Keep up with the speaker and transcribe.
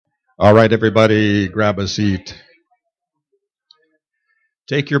All right, everybody, grab a seat.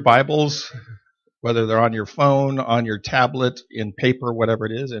 Take your Bibles, whether they're on your phone, on your tablet, in paper, whatever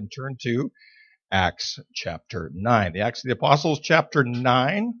it is, and turn to Acts chapter 9. The Acts of the Apostles, chapter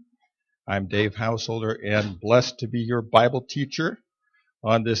 9. I'm Dave Householder, and blessed to be your Bible teacher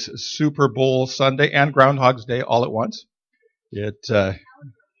on this Super Bowl Sunday and Groundhog's Day all at once.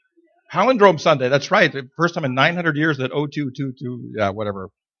 Palindrome Sunday, that's right. The first time in 900 years that 0222, whatever,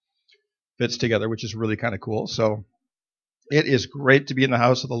 fits together, which is really kind of cool. So it is great to be in the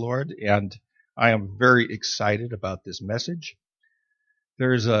house of the Lord, and I am very excited about this message.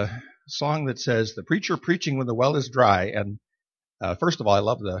 There's a song that says, "The preacher preaching when the well is dry," and first of all, I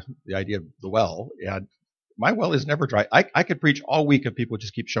love the idea of the well, and my well is never dry. I could preach all week if people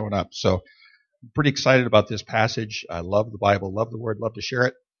just keep showing up, so I'm pretty excited about this passage. I love the Bible, love the Word, love to share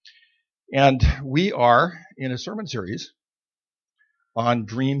it, and we are in a sermon series on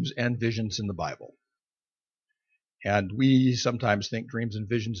dreams and visions in the Bible. And we sometimes think dreams and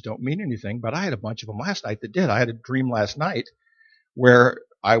visions don't mean anything, but I had a bunch of them last night that did. I had a dream last night where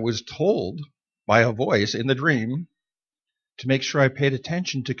I was told by a voice in the dream to make sure I paid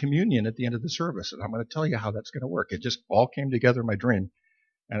attention to communion at the end of the service. And I'm going to tell you how that's going to work. It just all came together in my dream,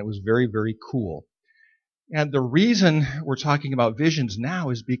 and it was very, very cool. And the reason we're talking about visions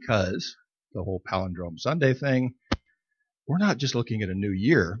now is because the whole Palindrome Sunday thing, we're not just looking at a new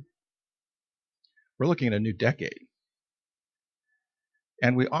year, we're looking at a new decade.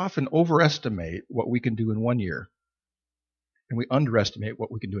 And we often overestimate what we can do in 1 year, and we underestimate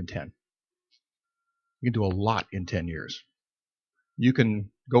what we can do in 10. You can do a lot in 10 years. You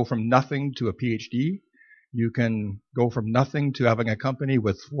can go from nothing to a PhD. You can go from nothing to having a company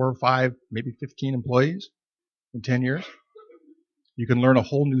with 4 or 5, maybe 15 employees in 10 years. You can learn a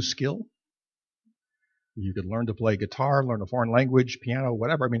whole new skill. You could learn to play guitar, learn a foreign language, piano,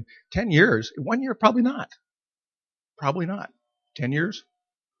 whatever. I mean, 10 years, 1 year, probably not. Probably not. 10 years?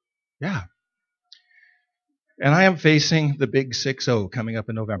 Yeah. And I am facing the big 6-0 coming up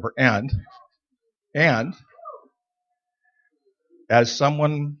in November. And as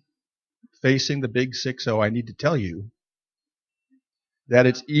someone facing the big 6-0, I need to tell you that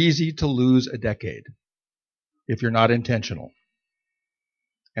it's easy to lose a decade if you're not intentional.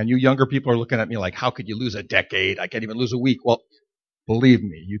 And you younger people are looking at me like, how could you lose a decade? I can't even lose a week. Well, believe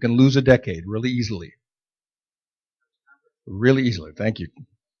me, you can lose a decade really easily. Really easily. Thank you.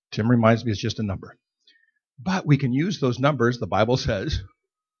 Tim reminds me it's just a number. But we can use those numbers, the Bible says,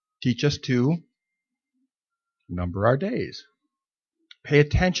 teach us to number our days. Pay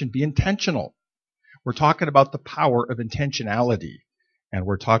attention, be intentional. We're talking about the power of intentionality, and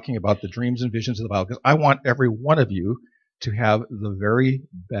we're talking about the dreams and visions of the Bible, because I want every one of you to have the very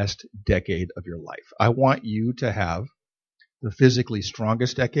best decade of your life. I want you to have the physically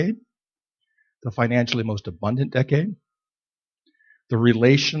strongest decade, the financially most abundant decade, the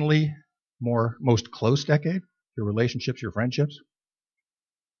relationally most close decade, your relationships, your friendships,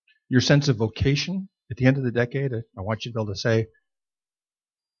 your sense of vocation. At the end of the decade, I want you to be able to say,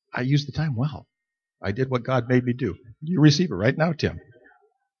 I used the time well. I did what God made me do. You receive it right now, Tim.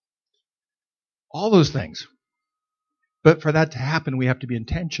 All those things. But for that to happen, we have to be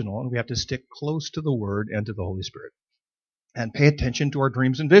intentional, and we have to stick close to the Word and to the Holy Spirit and pay attention to our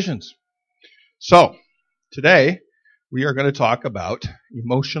dreams and visions. So, today, we are going to talk about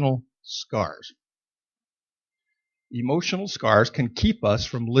emotional scars. Emotional scars can keep us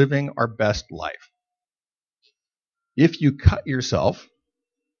from living our best life. If you cut yourself,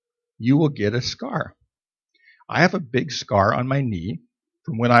 you will get a scar. I have a big scar on my knee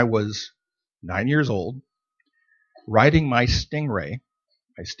from when I was 9 years old, riding my Stingray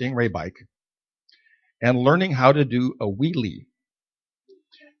bike, and learning how to do a wheelie.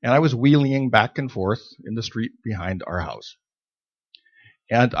 And I was wheeling back and forth in the street behind our house.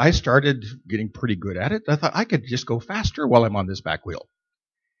 And I started getting pretty good at it. I thought I could just go faster while I'm on this back wheel.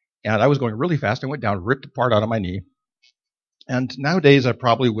 And I was going really fast. I went down, ripped a part out of my knee. And nowadays I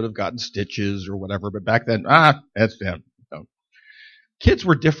probably would have gotten stitches or whatever, but back then, that's them. No. Kids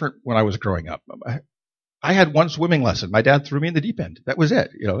were different when I was growing up. I had one swimming lesson. My dad threw me in the deep end. That was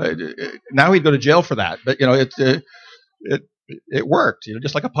it. Now he'd go to jail for that, but it worked.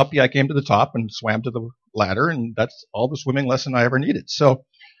 Just like a puppy, I came to the top and swam to the ladder, and that's all the swimming lesson I ever needed. So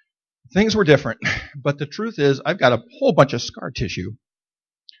things were different. But the truth is, I've got a whole bunch of scar tissue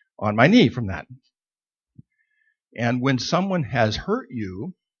on my knee from that. And when someone has hurt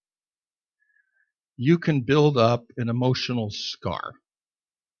you, you can build up an emotional scar.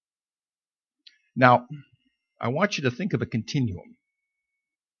 Now, I want you to think of a continuum.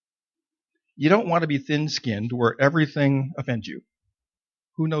 You don't want to be thin-skinned where everything offends you.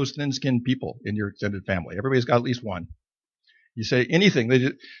 Who knows thin-skinned people in your extended family? Everybody's got at least one. You say anything.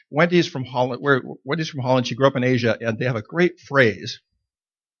 Wendy's from Holland. Wendy's from Holland. She grew up in Asia, and they have a great phrase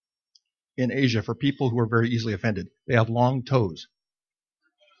in Asia for people who are very easily offended. They have long toes.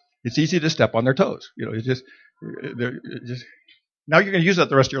 It's easy to step on their toes. Now you're going to use that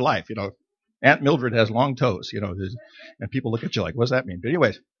the rest of your life. Aunt Mildred has long toes. And people look at you like, what does that mean? But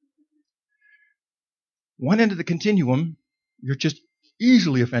anyways, one end of the continuum, you're just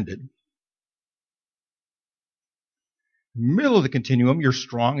easily offended. Middle of the continuum, you're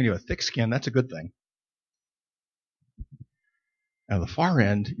strong and you have thick skin. That's a good thing. And the far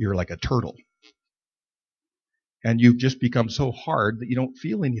end, you're like a turtle. And you've just become so hard that you don't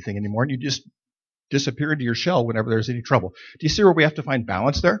feel anything anymore, and you just disappear into your shell whenever there's any trouble. Do you see where we have to find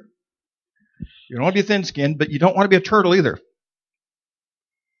balance there? You don't want to be thin-skinned, but you don't want to be a turtle either.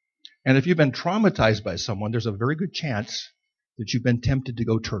 And if you've been traumatized by someone, there's a very good chance that you've been tempted to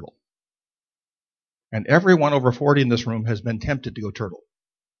go turtle. And everyone over 40 in this room has been tempted to go turtle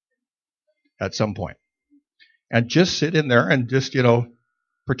at some point. And just sit in there and just,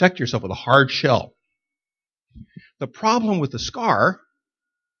 protect yourself with a hard shell. The problem with the scar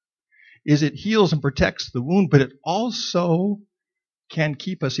is it heals and protects the wound, but it also can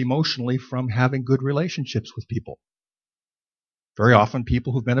keep us emotionally from having good relationships with people. Very often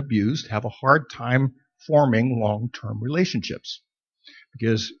people who've been abused have a hard time forming long-term relationships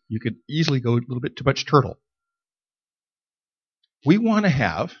because you could easily go a little bit too much turtle. We want to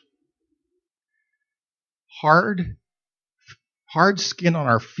have hard skin on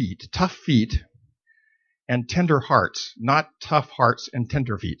our feet, tough feet, and tender hearts, not tough hearts and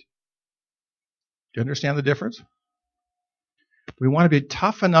tender feet. Do you understand the difference? We want to be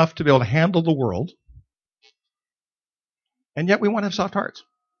tough enough to be able to handle the world, and yet we want to have soft hearts.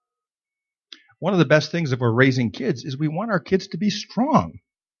 One of the best things if we're raising kids is we want our kids to be strong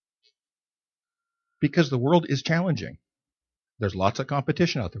because the world is challenging. There's lots of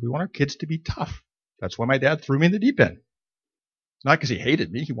competition out there. We want our kids to be tough. That's why my dad threw me in the deep end. Not because he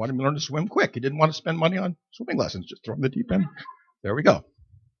hated me. He wanted me to learn to swim quick. He didn't want to spend money on swimming lessons. Just throw him in the deep end. There we go.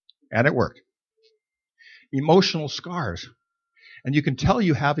 And it worked. Emotional scars. And you can tell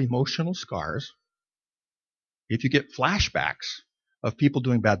you have emotional scars if you get flashbacks of people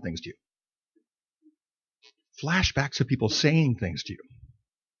doing bad things to you. Flashbacks of people saying things to you.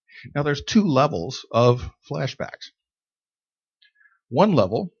 Now, there's two levels of flashbacks. One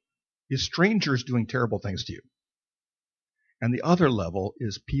level is strangers doing terrible things to you. And the other level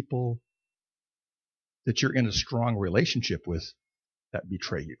is people that you're in a strong relationship with that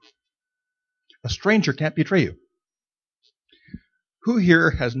betray you. A stranger can't betray you. Who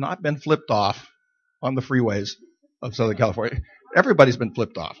here has not been flipped off on the freeways of Southern California? Everybody's been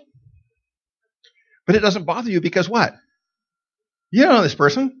flipped off. But it doesn't bother you because what? You don't know this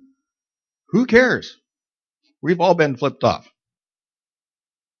person. Who cares? We've all been flipped off.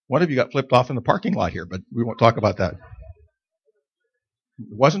 One of you got flipped off in the parking lot here, but we won't talk about that. It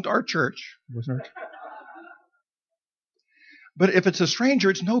wasn't our church. But if it's a stranger,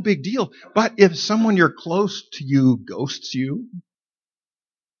 it's no big deal. But if someone you're close to you ghosts you,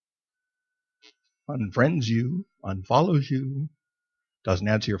 unfriends you, unfollows you, doesn't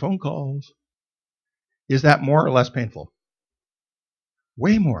answer your phone calls, is that more or less painful?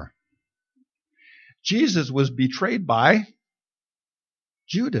 Way more. Jesus was betrayed by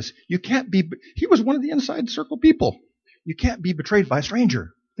Judas. He was one of the inside circle people. You can't be betrayed by a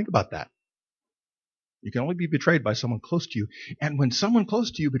stranger. Think about that. You can only be betrayed by someone close to you. And when someone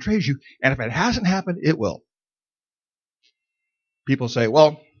close to you betrays you, and if it hasn't happened, it will. People say,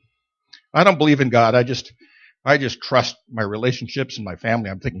 well, I don't believe in God. I just trust my relationships and my family.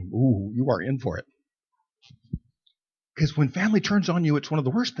 I'm thinking, ooh, you are in for it. Because when family turns on you, it's one of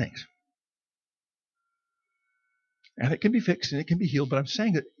the worst things. And it can be fixed and it can be healed, but I'm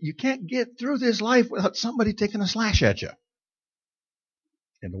saying that you can't get through this life without somebody taking a slash at you.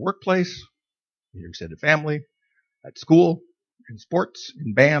 In the workplace, in your extended family, at school, in sports,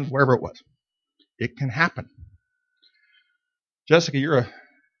 in band, wherever it was. It can happen. Jessica, you're a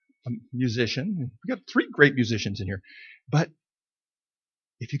musician. We've got 3 great musicians in here. But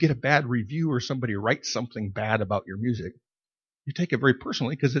if you get a bad review or somebody writes something bad about your music, you take it very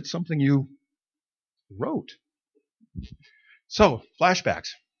personally because it's something you wrote. So, flashbacks.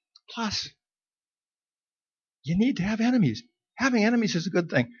 Plus, you need to have enemies. Having enemies is a good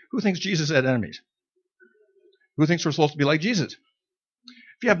thing. Who thinks Jesus had enemies? Who thinks we're supposed to be like Jesus?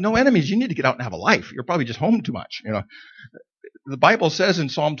 If you have no enemies, you need to get out and have a life. You're probably just home too much. The Bible says in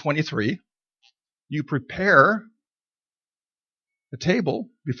Psalm 23, you prepare a table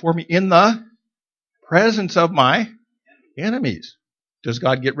before me in the presence of my enemies. Does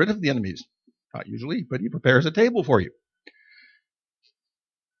God get rid of the enemies? Not usually, but he prepares a table for you.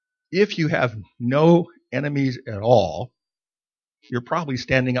 If you have no enemies at all, you're probably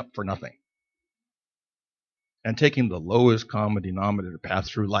standing up for nothing and taking the lowest common denominator path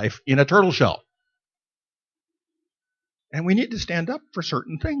through life in a turtle shell. And we need to stand up for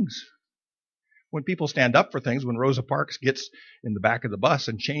certain things. When people stand up for things, when Rosa Parks gets in the back of the bus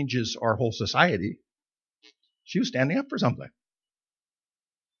and changes our whole society, she was standing up for something.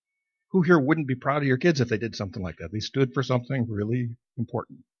 Who here wouldn't be proud of your kids if they did something like that? They stood for something really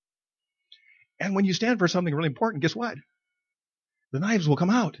important. And when you stand for something really important, guess what? The knives will come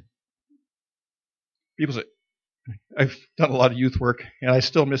out. People say, I've done a lot of youth work, and I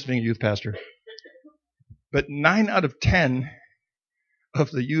still miss being a youth pastor. But 9 out of 10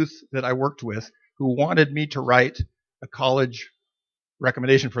 of the youth that I worked with who wanted me to write a college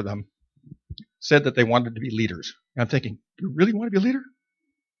recommendation for them said that they wanted to be leaders. And I'm thinking, you really want to be a leader?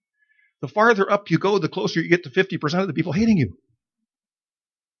 The farther up you go, the closer you get to 50% of the people hating you.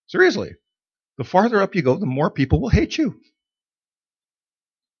 Seriously. The farther up you go, the more people will hate you.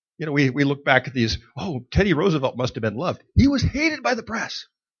 You know, we look back at these, Teddy Roosevelt must have been loved. He was hated by the press.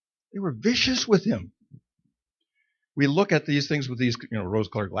 They were vicious with him. We look at these things with these,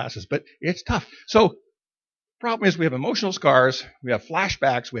 rose-colored glasses, but it's tough. So, problem is we have emotional scars, we have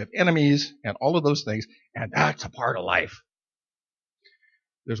flashbacks, we have enemies, and all of those things, and that's a part of life.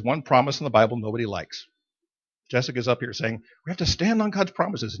 There's one promise in the Bible nobody likes. Jessica's up here saying, we have to stand on God's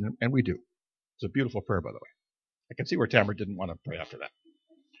promises, and we do. It's a beautiful prayer, by the way. I can see where Tamara didn't want to pray after that.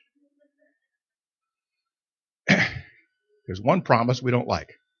 There's one promise we don't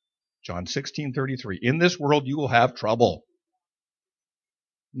like. John 16:33. In this world you will have trouble.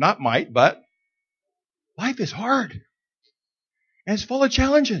 Not might, but life is hard. And it's full of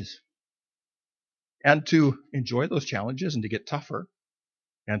challenges. And to enjoy those challenges and to get tougher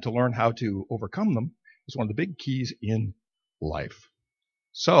and to learn how to overcome them is one of the big keys in life.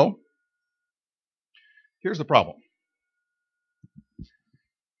 So, here's the problem.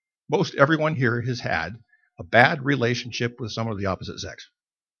 Most everyone here has had a bad relationship with someone of the opposite sex.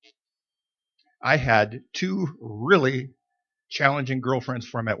 I had 2 really challenging girlfriends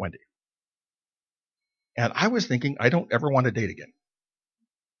before I met Wendy. And I was thinking, I don't ever want to date again.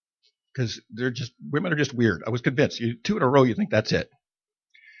 Because women are just weird. I was convinced. 2 in a row, you think that's it.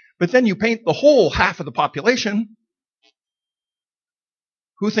 But then you paint the whole half of the population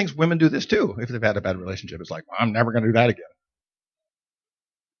who thinks women do this too if they've had a bad relationship. It's like, well, I'm never going to do that again.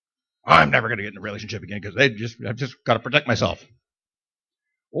 I'm never going to get in a relationship again because I've just got to protect myself.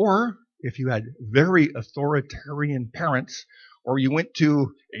 Or if you had very authoritarian parents, or you went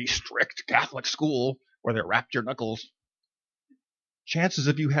to a strict Catholic school where they wrapped your knuckles, chances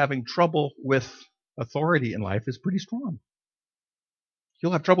of you having trouble with authority in life is pretty strong.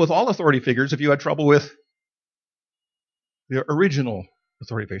 You'll have trouble with all authority figures if you had trouble with the original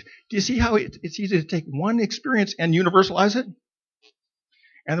authority figures. Do you see how it's easy to take one experience and universalize it?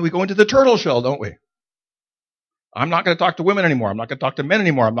 And then we go into the turtle shell, don't we? I'm not going to talk to women anymore. I'm not going to talk to men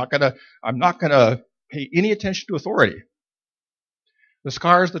anymore. I'm not going to pay any attention to authority. The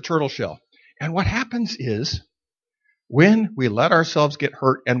scar is the turtle shell. And what happens is when we let ourselves get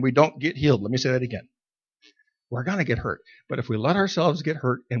hurt and we don't get healed, let me say that again. We're going to get hurt. But if we let ourselves get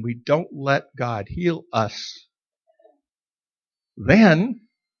hurt and we don't let God heal us, then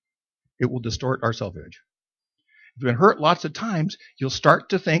it will distort our self-image. If you've been hurt lots of times, you'll start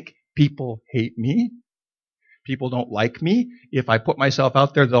to think, people hate me. People don't like me. If I put myself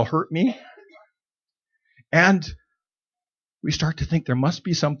out there, they'll hurt me. And we start to think there must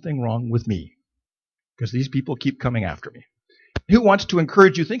be something wrong with me because these people keep coming after me. Who wants to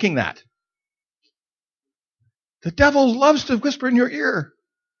encourage you thinking that? The devil loves to whisper in your ear.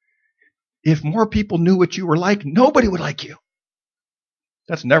 If more people knew what you were like, nobody would like you.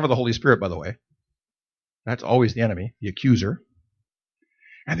 That's never the Holy Spirit, by the way. That's always the enemy, the accuser.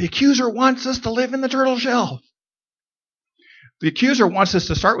 And the accuser wants us to live in the turtle shell. The accuser wants us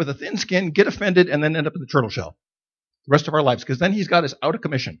to start with a thin skin, get offended, and then end up in the turtle shell the rest of our lives, because then he's got us out of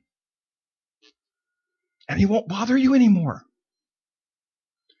commission. And he won't bother you anymore.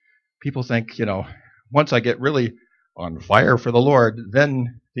 People think, once I get really on fire for the Lord,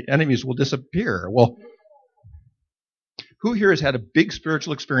 then the enemies will disappear. Well, who here has had a big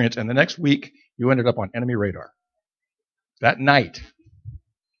spiritual experience and the next week you ended up on enemy radar? That night,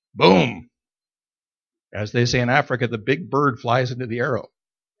 boom. As they say in Africa, the big bird flies into the arrow.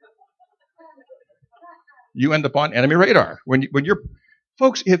 You end up on enemy radar. When you're,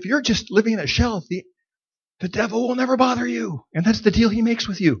 folks, if you're just living in a shell, the devil will never bother you. And that's the deal he makes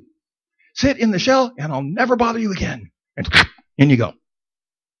with you. Sit in the shell and I'll never bother you again. And in you go.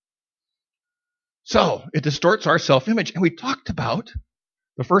 So it distorts our self-image. And we talked about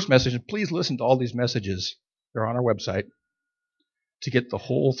the first message, and please listen to all these messages. They're on our website to get the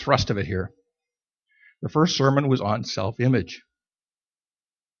whole thrust of it here. The first sermon was on self-image.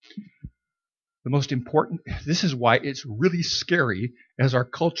 The most important, this is why it's really scary as our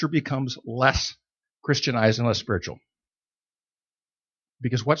culture becomes less Christianized and less spiritual.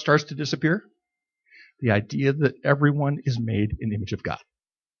 Because what starts to disappear? The idea that everyone is made in the image of God.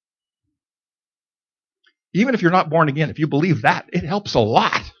 Even if you're not born again, if you believe that, it helps a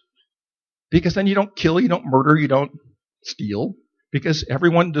lot. Because then you don't kill, you don't murder, you don't steal. Because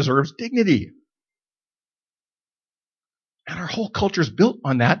everyone deserves dignity. And our whole culture is built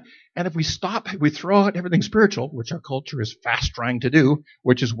on that. And if we stop, we throw out everything spiritual, which our culture is fast trying to do,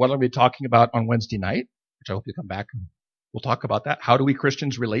 which is what I'll be talking about on Wednesday night, which I hope you come back and we'll talk about that. How do we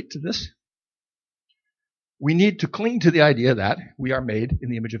Christians relate to this? We need to cling to the idea that we are made in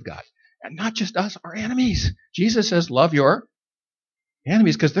the image of God. And not just us, our enemies. Jesus says, love your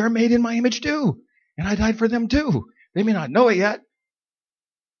enemies because they're made in my image too. And I died for them too. They may not know it yet,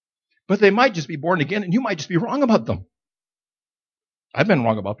 but they might just be born again and you might just be wrong about them. I've been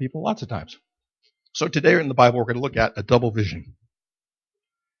wrong about people lots of times. So today in the Bible, we're going to look at a double vision.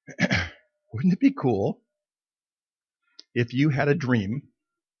 Wouldn't it be cool if you had a dream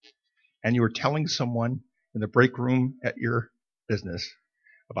and you were telling someone in the break room at your business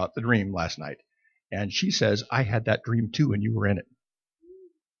about the dream last night, and she says, I had that dream too and you were in it.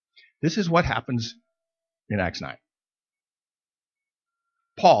 This is what happens in Acts 9.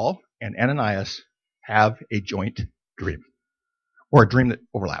 Paul and Ananias have a joint dream. Or a dream that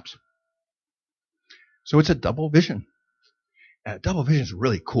overlaps. So it's a double vision. And a double vision is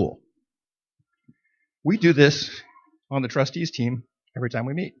really cool. We do this on the trustees team every time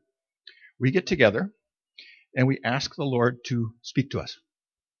we meet. We get together and we ask the Lord to speak to us.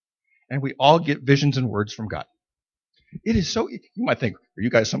 And we all get visions and words from God. It is so, you might think, are you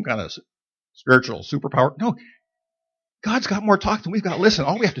guys some kind of spiritual superpower? No. God's got more talk than we've got to listen.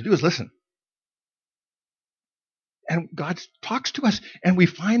 All we have to do is listen. And God talks to us, and we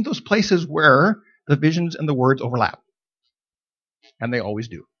find those places where the visions and the words overlap. And they always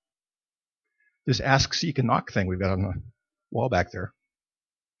do. This ask, seek, and knock thing we've got on the wall back there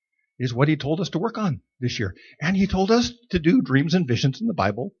is what he told us to work on this year. And he told us to do dreams and visions in the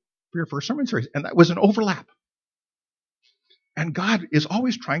Bible for your first sermon series. And that was an overlap. And God is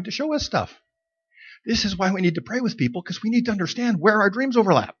always trying to show us stuff. This is why we need to pray with people, because we need to understand where our dreams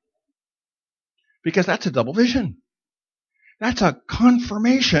overlap. Because that's a double vision. That's a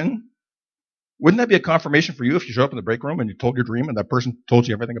confirmation. Wouldn't that be a confirmation for you if you show up in the break room and you told your dream and that person told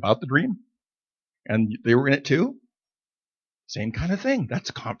you everything about the dream? And they were in it too? Same kind of thing.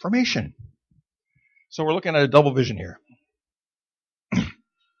 That's confirmation. So we're looking at a double vision here.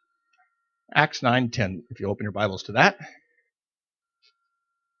 Acts 9:10, if you open your Bibles to that.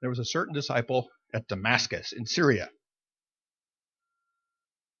 There was a certain disciple at Damascus in Syria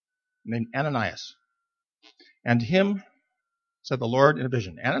named Ananias. And him said the Lord in a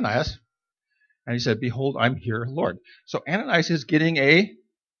vision, Ananias. And he said, behold, I'm here, Lord. So Ananias is getting a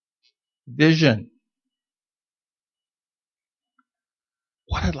vision.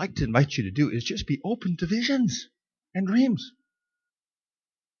 What I'd like to invite you to do is just be open to visions and dreams.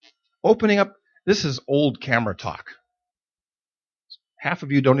 Opening up, this is old camera talk. Half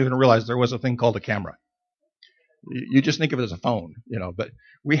of you don't even realize there was a thing called a camera. You just think of it as a phone, but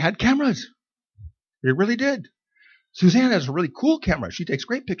we had cameras. We really did. Suzanne has a really cool camera. She takes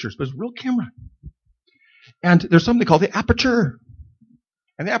great pictures, but it's a real camera. And there's something called the aperture.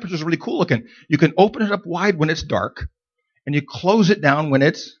 And the aperture is really cool looking. You can open it up wide when it's dark, and you close it down when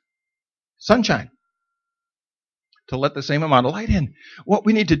it's sunshine to let the same amount of light in. What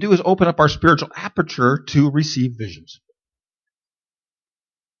we need to do is open up our spiritual aperture to receive visions,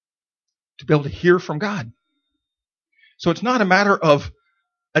 to be able to hear from God. So it's not a matter of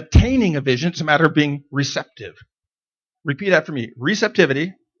attaining a vision, it's a matter of being receptive. Repeat after me.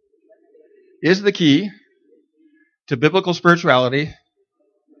 Receptivity is the key to biblical spirituality,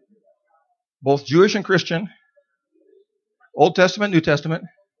 both Jewish and Christian, Old Testament, New Testament.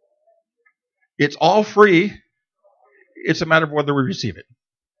 It's all free. It's a matter of whether we receive it.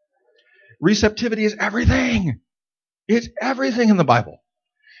 Receptivity is everything. It's everything in the Bible.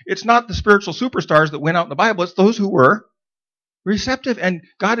 It's not the spiritual superstars that went out in the Bible. It's those who were receptive. And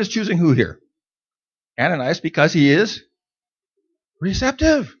God is choosing who here? Ananias, because he is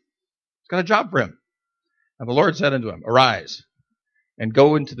receptive. He's got a job for him. And the Lord said unto him, arise and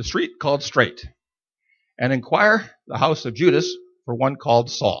go into the street called Straight and inquire the house of Judas for one called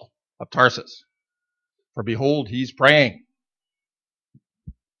Saul of Tarsus. For behold, he's praying.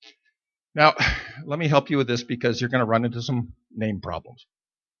 Now, let me help you with this because you're going to run into some name problems.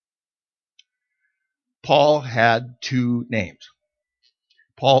 Paul had two names.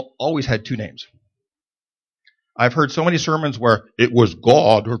 Paul always had two names. I've heard so many sermons where it was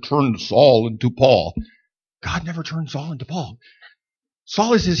God who turned Saul into Paul. God never turned Saul into Paul.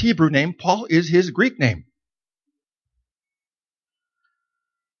 Saul is his Hebrew name. Paul is his Greek name.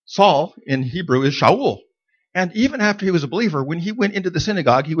 Saul in Hebrew is Shaul. And even after he was a believer, when he went into the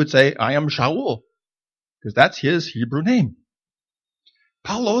synagogue, he would say, I am Shaul, because that's his Hebrew name.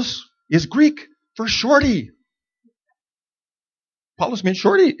 Paulos is Greek for shorty. Paulos means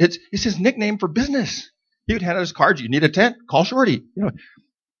shorty. It's his nickname for business. He would hand out his cards. You need a tent? Call shorty.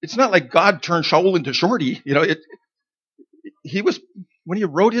 It's not like God turned Shaul into shorty. When he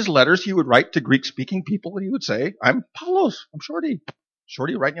wrote his letters, he would write to Greek-speaking people, and he would say, I'm Paulos. I'm shorty.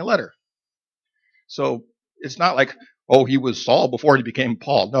 Shorty writing a letter. So it's not like, he was Saul before he became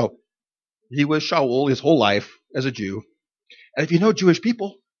Paul. No, he was Shaul his whole life as a Jew. And if you know Jewish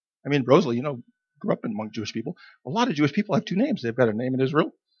people, Rosalie, grew up among Jewish people. A lot of Jewish people have two names. They've got a name in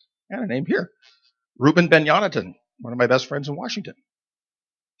Israel and a name here. Reuben Ben Yonatan, one of my best friends in Washington.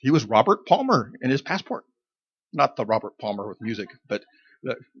 He was Robert Palmer in his passport. Not the Robert Palmer with music, but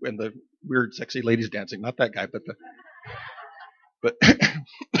and the weird, sexy ladies dancing. Not that guy, but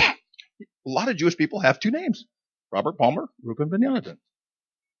a lot of Jewish people have two names. Robert Palmer, Reuben Ben Yonatan.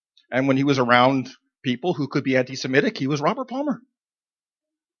 And when he was around people who could be anti-Semitic, he was Robert Palmer.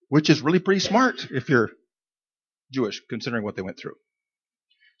 Which is really pretty smart if you're Jewish, considering what they went through.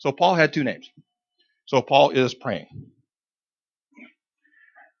 So Paul had two names. So Paul is praying.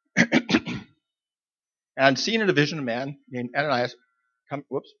 And seeing in a vision a man named Ananias back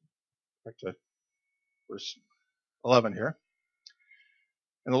to verse 11 here.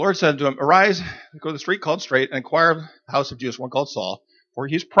 And the Lord said to him, Arise, go to the street called Straight, and inquire of the house of Judas, one called Saul, for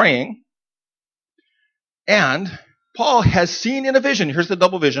he's praying. And Paul has seen in a vision, here's the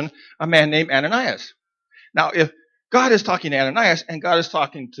double vision, a man named Ananias. Now, if God is talking to Ananias and God is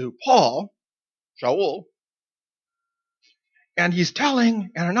talking to Paul, Shaul, and he's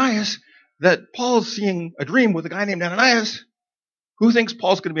telling Ananias that Paul's seeing a dream with a guy named Ananias, who thinks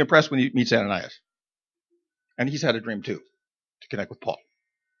Paul's going to be impressed when he meets Ananias? And he's had a dream too, to connect with Paul.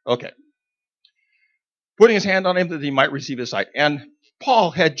 Okay. Putting his hand on him that he might receive his sight. And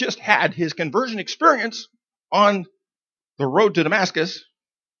Paul had just had his conversion experience on the road to Damascus.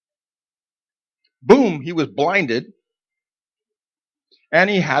 Boom, he was blinded.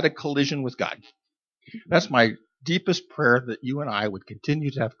 And he had a collision with God. That's my deepest prayer, that you and I would continue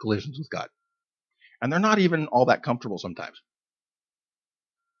to have collisions with God. And they're not even all that comfortable sometimes.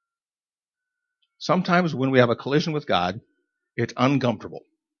 Sometimes when we have a collision with God, it's uncomfortable.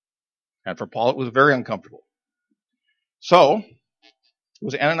 And for Paul, it was very uncomfortable. So,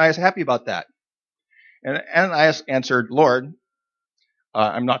 was Ananias happy about that? And Ananias answered, Lord,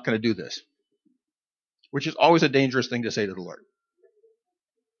 I'm not going to do this. Which is always a dangerous thing to say to the Lord.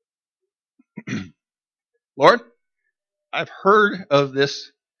 Lord, I've heard of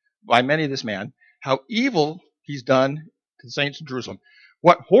this by many of this man, how evil he's done to the saints in Jerusalem.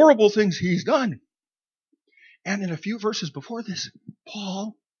 What horrible things he's done. And in a few verses before this,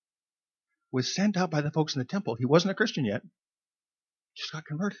 Paul was sent out by the folks in the temple. He wasn't a Christian yet. Just got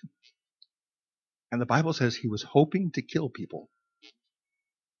converted. And the Bible says he was hoping to kill people.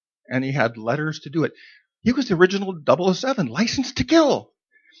 And he had letters to do it. He was the original 007, licensed to kill.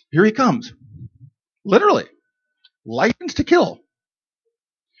 Here he comes. Literally. Licensed to kill.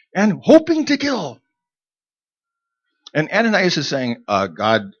 And hoping to kill. And Ananias is saying,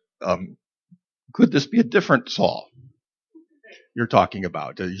 God, could this be a different Saul you're talking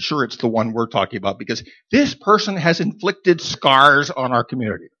about? Are you sure it's the one we're talking about? Because this person has inflicted scars on our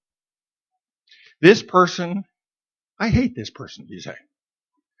community. This person, I hate this person, you say.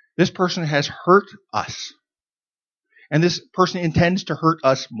 This person has hurt us. And this person intends to hurt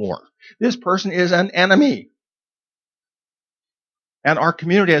us more. This person is an enemy. And our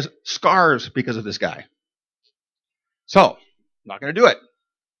community has scars because of this guy. So, I'm not going to do it.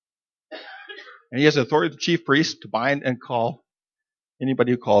 And he has the authority of the chief priest to bind and call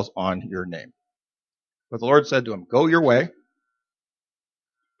anybody who calls on your name. But the Lord said to him, Go your way,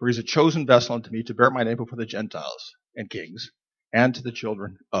 for he's a chosen vessel unto me to bear my name before the Gentiles and kings and to the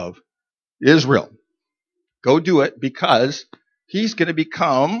children of Israel. Go do it, because he's going to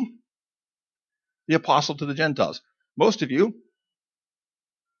become the apostle to the Gentiles. Most of you,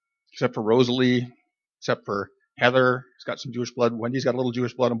 except for Rosalie, except for Heather, has got some Jewish blood. Wendy's got a little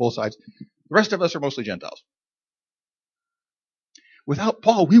Jewish blood on both sides. The rest of us are mostly Gentiles. Without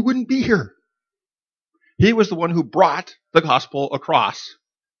Paul, we wouldn't be here. He was the one who brought the gospel across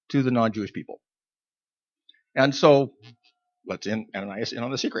to the non-Jewish people. And so let's Ananias in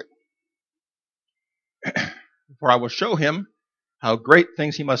on the secret. For I will show him how great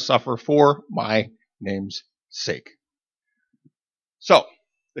things he must suffer for my name's sake. So,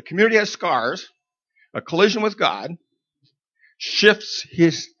 the community has scars. A collision with God shifts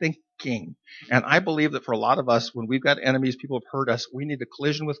his thinking. And I believe that for a lot of us, when we've got enemies, people have hurt us, we need a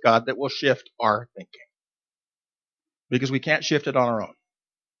collision with God that will shift our thinking. Because we can't shift it on our own.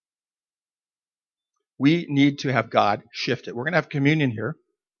 We need to have God shift it. We're going to have communion here,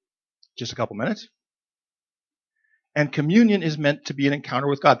 just a couple minutes. And communion is meant to be an encounter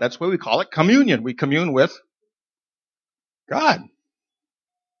with God. That's why we call it communion. We commune with God.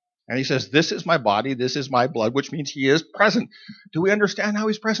 And he says, this is my body, this is my blood, which means he is present. Do we understand how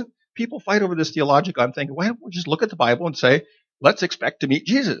he's present? People fight over this theologically. I'm thinking, why don't we just look at the Bible and say, let's expect to meet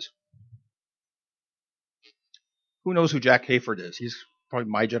Jesus? Who knows who Jack Hayford is? He's probably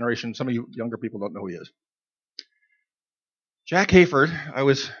my generation. Some of you younger people don't know who he is. Jack Hayford, I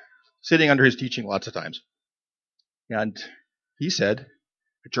was sitting under his teaching lots of times. And he said,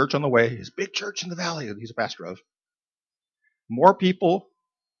 a church on the way, his big church in the valley that he's a pastor of, more people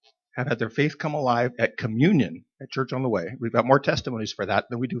have had their faith come alive at communion at Church on the Way. We've got more testimonies for that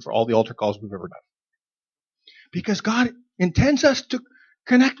than we do for all the altar calls we've ever done. Because God intends us to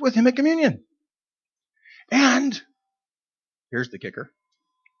connect with him at communion. And here's the kicker.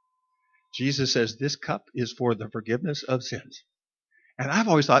 Jesus says this cup is for the forgiveness of sins. And I've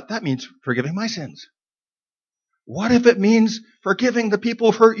always thought that means forgiving my sins. What if it means forgiving the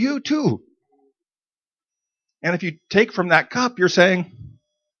people who hurt you too? And if you take from that cup, you're saying,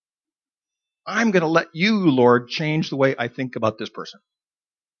 I'm going to let you, Lord, change the way I think about this person.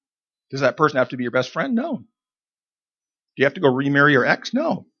 Does that person have to be your best friend? No. Do you have to go remarry your ex?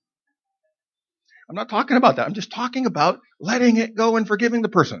 No. I'm not talking about that. I'm just talking about letting it go and forgiving the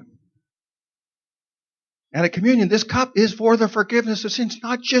person. And at communion, this cup is for the forgiveness of sins.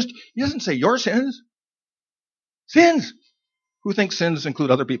 Not just, he doesn't say your sins. Sins. Who thinks sins include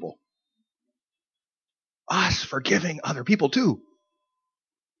other people? Us forgiving other people too.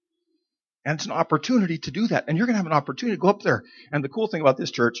 And it's an opportunity to do that. And you're going to have an opportunity to go up there. And the cool thing about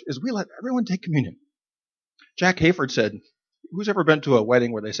this church is we let everyone take communion. Jack Hayford said, who's ever been to a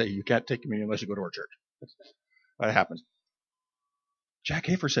wedding where they say you can't take communion unless you go to our church? That happens. Jack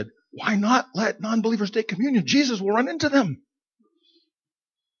Hayford said, why not let non-believers take communion? Jesus will run into them.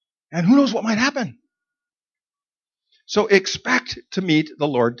 And who knows what might happen? So expect to meet the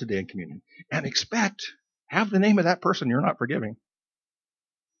Lord today in communion. And have the name of that person you're not forgiving.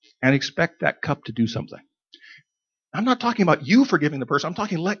 And expect that cup to do something. I'm not talking about you forgiving the person. I'm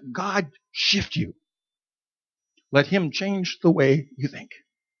talking let God shift you. Let him change the way you think.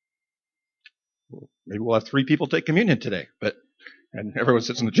 Well, maybe we'll have 3 people take communion today, and everyone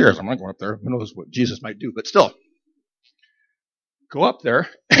sits in the chairs. I'm not going up there. Who knows what Jesus might do, but still. Go up there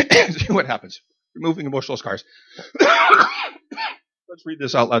and see what happens. Removing emotional scars. Let's read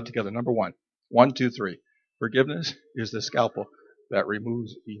this out loud together. Number 1. 1, 2, 3. Forgiveness is the scalpel that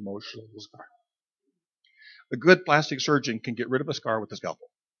removes emotional scar. A good plastic surgeon can get rid of a scar with a scalpel.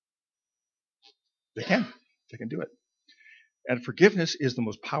 They can. They can do it. And forgiveness is the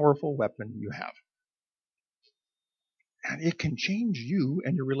most powerful weapon you have. And it can change you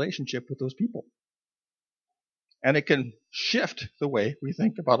and your relationship with those people. And it can shift the way we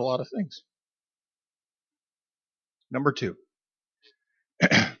think about a lot of things. Number 2.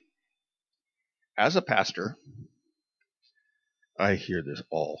 As a pastor, I hear this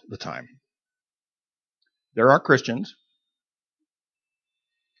all the time. There are Christians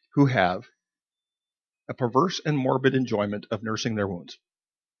who have a perverse and morbid enjoyment of nursing their wounds.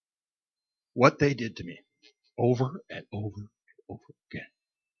 What they did to me over and over and over again.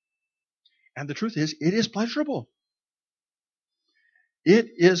 And the truth is, it is pleasurable. It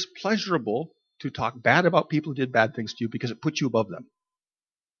is pleasurable to talk bad about people who did bad things to you because it puts you above them.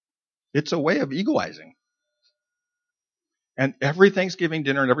 It's a way of egoizing. And every Thanksgiving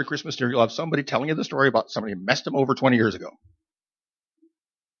dinner and every Christmas dinner, you'll have somebody telling you the story about somebody who messed them over 20 years ago.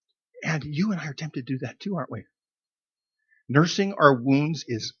 And you and I are tempted to do that too, aren't we? Nursing our wounds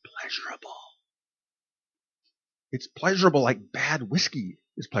is pleasurable. It's pleasurable like bad whiskey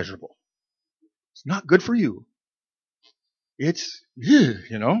is pleasurable. It's not good for you. It's,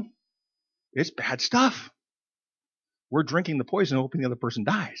 it's bad stuff. We're drinking the poison hoping the other person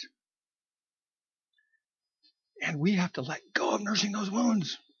dies. And we have to let go of nursing those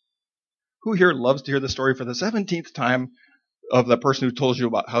wounds. Who here loves to hear the story for the 17th time of the person who told you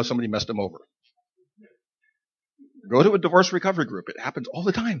about how somebody messed them over? Go to a divorce recovery group. It happens all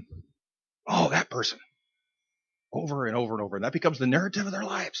the time. Oh, that person. Over and over and over. And that becomes the narrative of their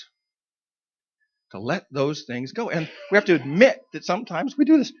lives. to let those things go. And we have to admit that sometimes we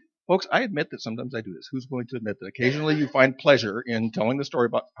do this. Folks, I admit that sometimes I do this. Who's going to admit that occasionally you find pleasure in telling the story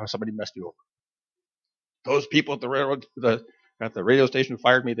about how somebody messed you over? Those people at the radio station who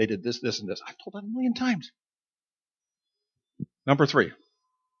fired me, they did this, this, and this. I've told that a million times. Number 3,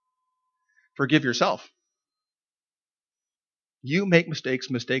 forgive yourself. You make mistakes.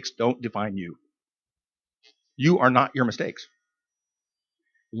 Mistakes don't define you. You are not your mistakes.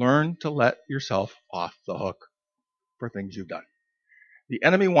 Learn to let yourself off the hook for things you've done. The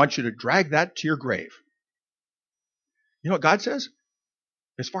enemy wants you to drag that to your grave. You know what God says?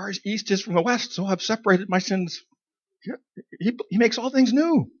 As far as east is from the west, so I've separated my sins. He makes all things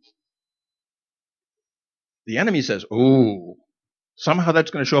new. The enemy says, oh, somehow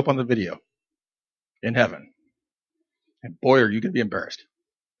that's going to show up on the video in heaven. And boy, are you going to be embarrassed.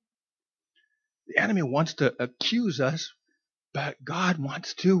 The enemy wants to accuse us, but God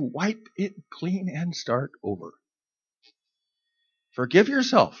wants to wipe it clean and start over. Forgive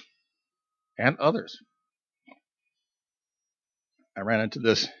yourself and others. I ran into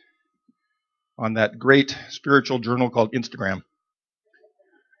this on that great spiritual journal called Instagram.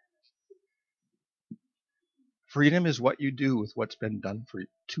 Freedom is what you do with what's been done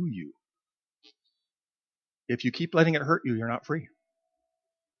to you. If you keep letting it hurt you, you're not free.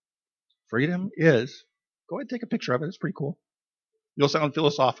 Freedom is, go ahead and take a picture of it. It's pretty cool. You'll sound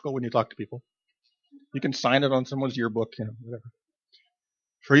philosophical when you talk to people. You can sign it on someone's yearbook, whatever.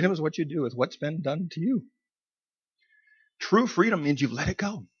 Freedom is what you do with what's been done to you. True freedom means you've let it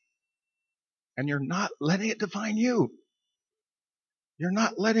go. And you're not letting it define you. You're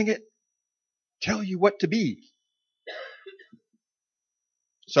not letting it tell you what to be.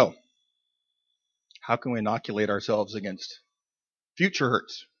 So, how can we inoculate ourselves against future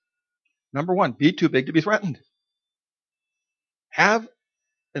hurts? Number 1, be too big to be threatened. Have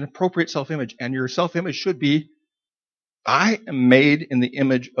an appropriate self-image, and your self-image should be, I am made in the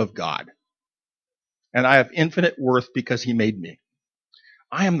image of God, and I have infinite worth because He made me.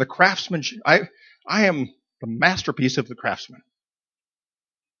 I am the craftsman. I am the masterpiece of the craftsman.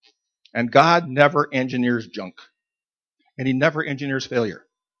 And God never engineers junk, and He never engineers failure.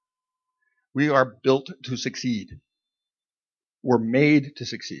 We are built to succeed. We're made to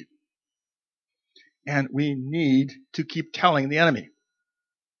succeed. And we need to keep telling the enemy.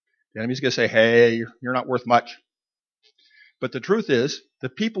 The enemy's going to say, hey, you're not worth much. But the truth is, the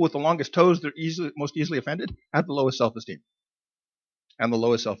people with the longest toes that are most easily offended have the lowest self-esteem and the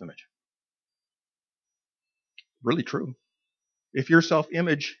lowest self-image. Really true. If your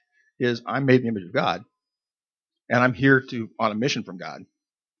self-image is, I'm made in the image of God, and I'm here on a mission from God,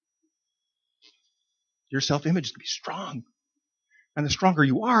 your self-image is going to be strong. And the stronger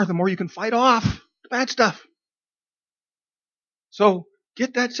you are, the more you can fight off the bad stuff. So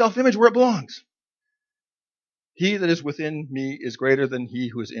get that self-image where it belongs. He that is within me is greater than he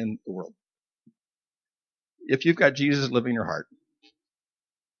who is in the world. If you've got Jesus living in your heart,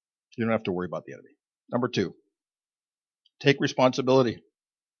 you don't have to worry about the enemy. Number 2, take responsibility.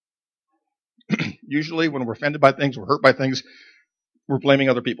 Usually when we're offended by things, we're hurt by things, we're blaming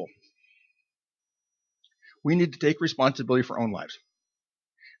other people. We need to take responsibility for our own lives.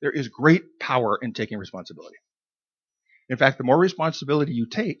 There is great power in taking responsibility. In fact, the more responsibility you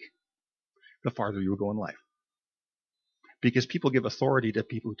take, the farther you will go in life. Because people give authority to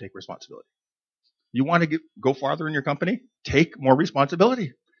people who take responsibility. You want to go farther in your company? Take more responsibility.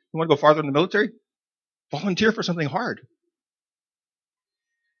 You want to go farther in the military? Volunteer for something hard.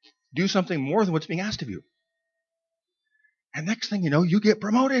 Do something more than what's being asked of you. And next thing you know, you get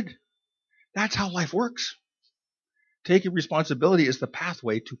promoted. That's how life works. Taking responsibility is the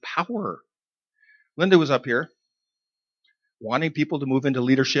pathway to power. Linda was up here wanting people to move into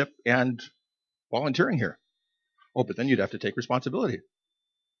leadership and volunteering here. Oh, but then you'd have to take responsibility.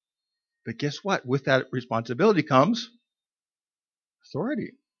 But guess what? With that responsibility comes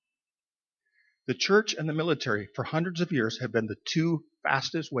authority. The church and the military for hundreds of years have been the 2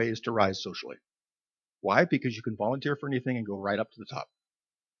 fastest ways to rise socially. Why? Because you can volunteer for anything and go right up to the top.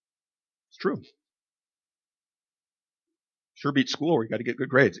 It's true. Sure beats school where you got to get good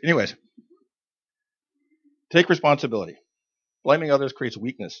grades. Anyways, take responsibility. Blaming others creates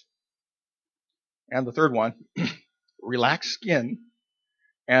weakness. And the third one, relaxed skin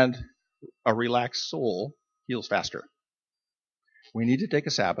and a relaxed soul heals faster. We need to take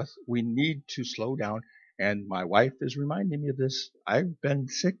a Sabbath. We need to slow down. And my wife is reminding me of this. I've been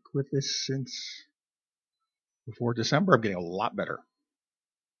sick with this since before December. I'm getting a lot better.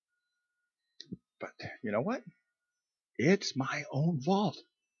 But you know what? It's my own fault.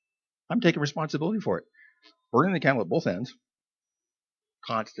 I'm taking responsibility for it. Burning the candle at both ends,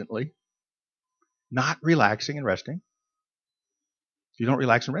 constantly, not relaxing and resting. If you don't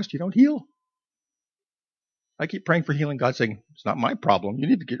relax and rest, you don't heal. I keep praying for healing. God saying, it's not my problem. You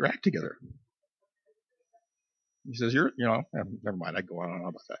need to get your act together. He says, never mind. I go on and on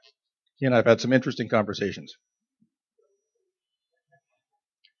about that. He and I have had some interesting conversations.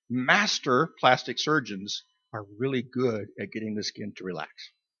 Master plastic surgeons are really good at getting the skin to relax.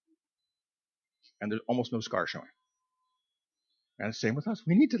 And there's almost no scar showing. And the same with us.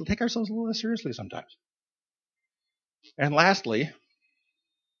 We need to take ourselves a little less seriously sometimes. And lastly,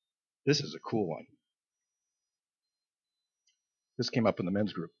 this is a cool one. This came up in the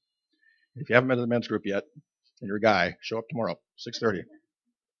men's group. If you haven't been to the men's group yet, and you're a guy, show up tomorrow, 6:30.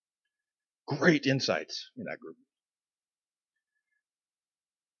 Great insights in that group.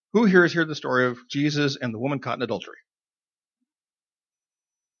 Who here has heard the story of Jesus and the woman caught in adultery?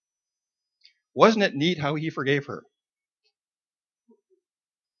 Wasn't it neat how he forgave her?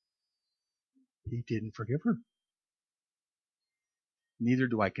 He didn't forgive her. Neither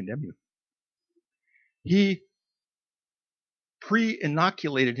do I condemn you. He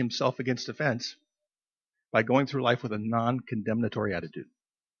pre-inoculated himself against offense by going through life with a non-condemnatory attitude.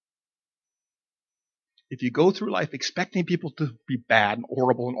 If you go through life expecting people to be bad and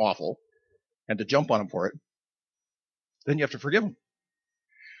horrible and awful and to jump on them for it, then you have to forgive them.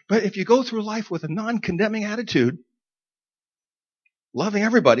 But if you go through life with a non-condemning attitude, loving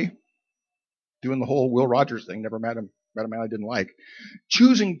everybody, doing the whole Will Rogers thing, never met a man I didn't like,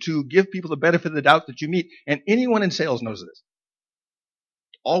 choosing to give people the benefit of the doubt that you meet, and anyone in sales knows this.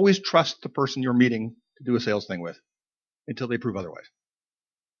 Always trust the person you're meeting to do a sales thing with until they prove otherwise.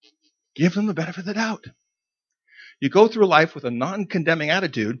 Give them the benefit of the doubt. You go through life with a non-condemning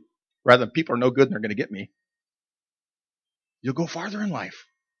attitude, rather than people are no good and they're going to get me. You'll go farther in life.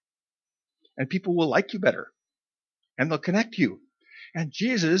 And people will like you better. And they'll connect you. And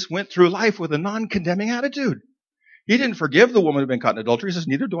Jesus went through life with a non-condemning attitude. He didn't forgive the woman who had been caught in adultery. He says,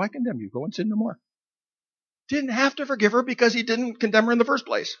 neither do I condemn you. Go and sin no more. Didn't have to forgive her because he didn't condemn her in the first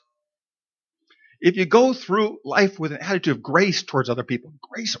place. If you go through life with an attitude of grace towards other people,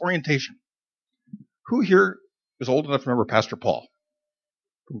 grace orientation. Who here is old enough to remember Pastor Paul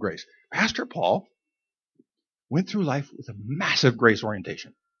from Grace? Pastor Paul went through life with a massive grace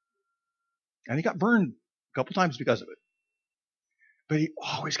orientation. And he got burned a couple times because of it. But he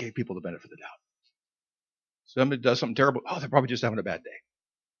always gave people the benefit of the doubt. Somebody does something terrible. Oh, they're probably just having a bad day.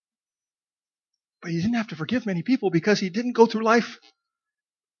 But he didn't have to forgive many people because he didn't go through life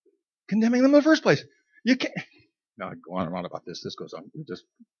condemning them in the first place. You can't. No, I go on and on about this. This goes on. Just,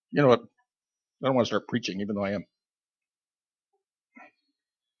 you know what? I don't want to start preaching, even though I am.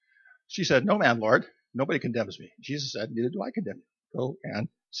 She said, no man, Lord. Nobody condemns me. Jesus said, neither do I condemn you. Go and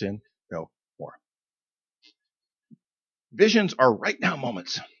sin no more. Visions are right now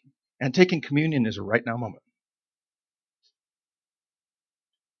moments. And taking communion is a right now moment.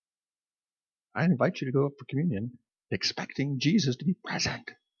 I invite you to go up for communion expecting Jesus to be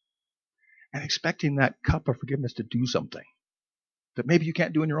present. And expecting that cup of forgiveness to do something that maybe you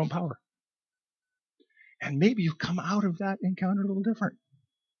can't do in your own power. And maybe you come out of that encounter a little different.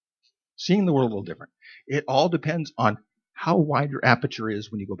 Seeing the world a little different. It all depends on how wide your aperture is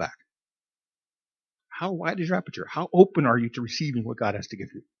when you go back. How wide is your aperture? How open are you to receiving what God has to give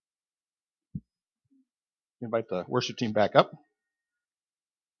you? Invite the worship team back up.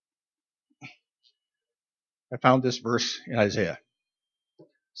 I found this verse in Isaiah.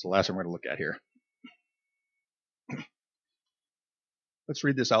 It's the last one we're going to look at here. Let's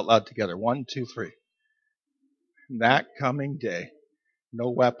read this out loud together. 1, 2, 3. That coming day, no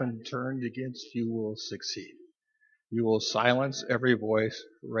weapon turned against you will succeed. You will silence every voice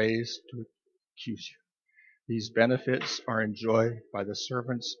raised to accuse you. These benefits are enjoyed by the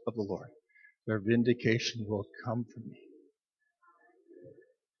servants of the Lord. Their vindication will come from me.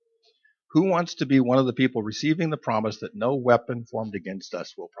 Who wants to be one of the people receiving the promise that no weapon formed against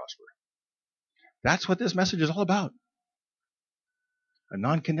us will prosper? That's what this message is all about. A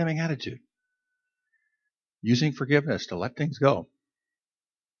non-condemning attitude. Using forgiveness to let things go.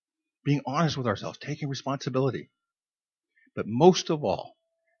 Being honest with ourselves, taking responsibility. But most of all,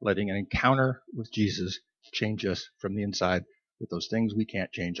 letting an encounter with Jesus change us from the inside with those things we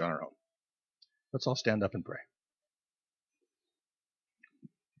can't change on our own. Let's all stand up and pray.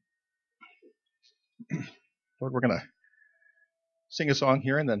 Lord, we're going to sing a song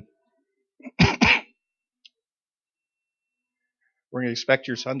here and then we're going to expect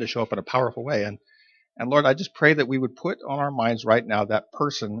your son to show up in a powerful way. And Lord, I just pray that we would put on our minds right now that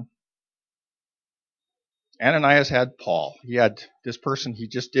person. Ananias had Paul. He had this person he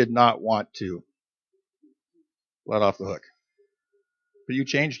just did not want to let off the hook. But you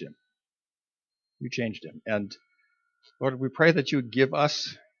changed him. You changed him. And Lord, we pray that you would give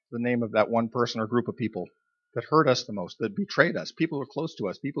us the name of that one person or group of people that hurt us the most, that betrayed us, people who are close to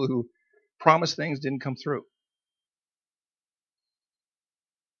us, people who promised things didn't come through.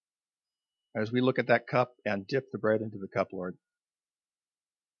 As we look at that cup and dip the bread into the cup, Lord,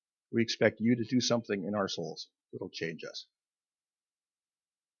 we expect you to do something in our souls that will change us.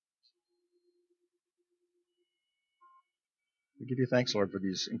 We give you thanks, Lord, for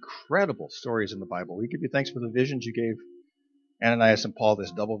these incredible stories in the Bible. We give you thanks for the visions you gave Ananias and Paul,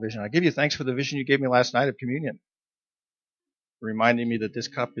 this double vision. I give you thanks for the vision you gave me last night of communion, reminding me that this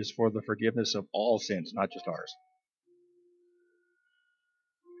cup is for the forgiveness of all sins, not just ours.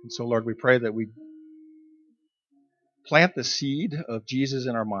 And so, Lord, we pray that we plant the seed of Jesus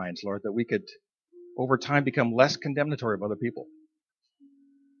in our minds, Lord, that we could, over time, become less condemnatory of other people.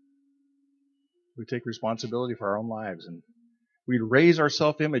 We take responsibility for our own lives, and we'd raise our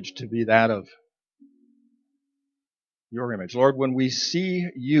self-image to be that of your image. Lord, when we see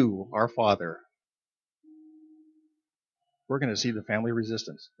you, our Father, we're going to see the family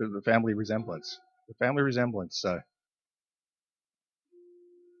resemblance.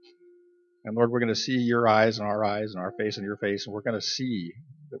 And Lord, we're going to see your eyes and our face and your face, and we're going to see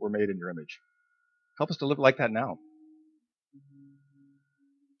that we're made in your image. Help us to live like that now.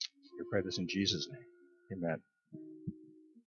 We pray this in Jesus' name. Amen.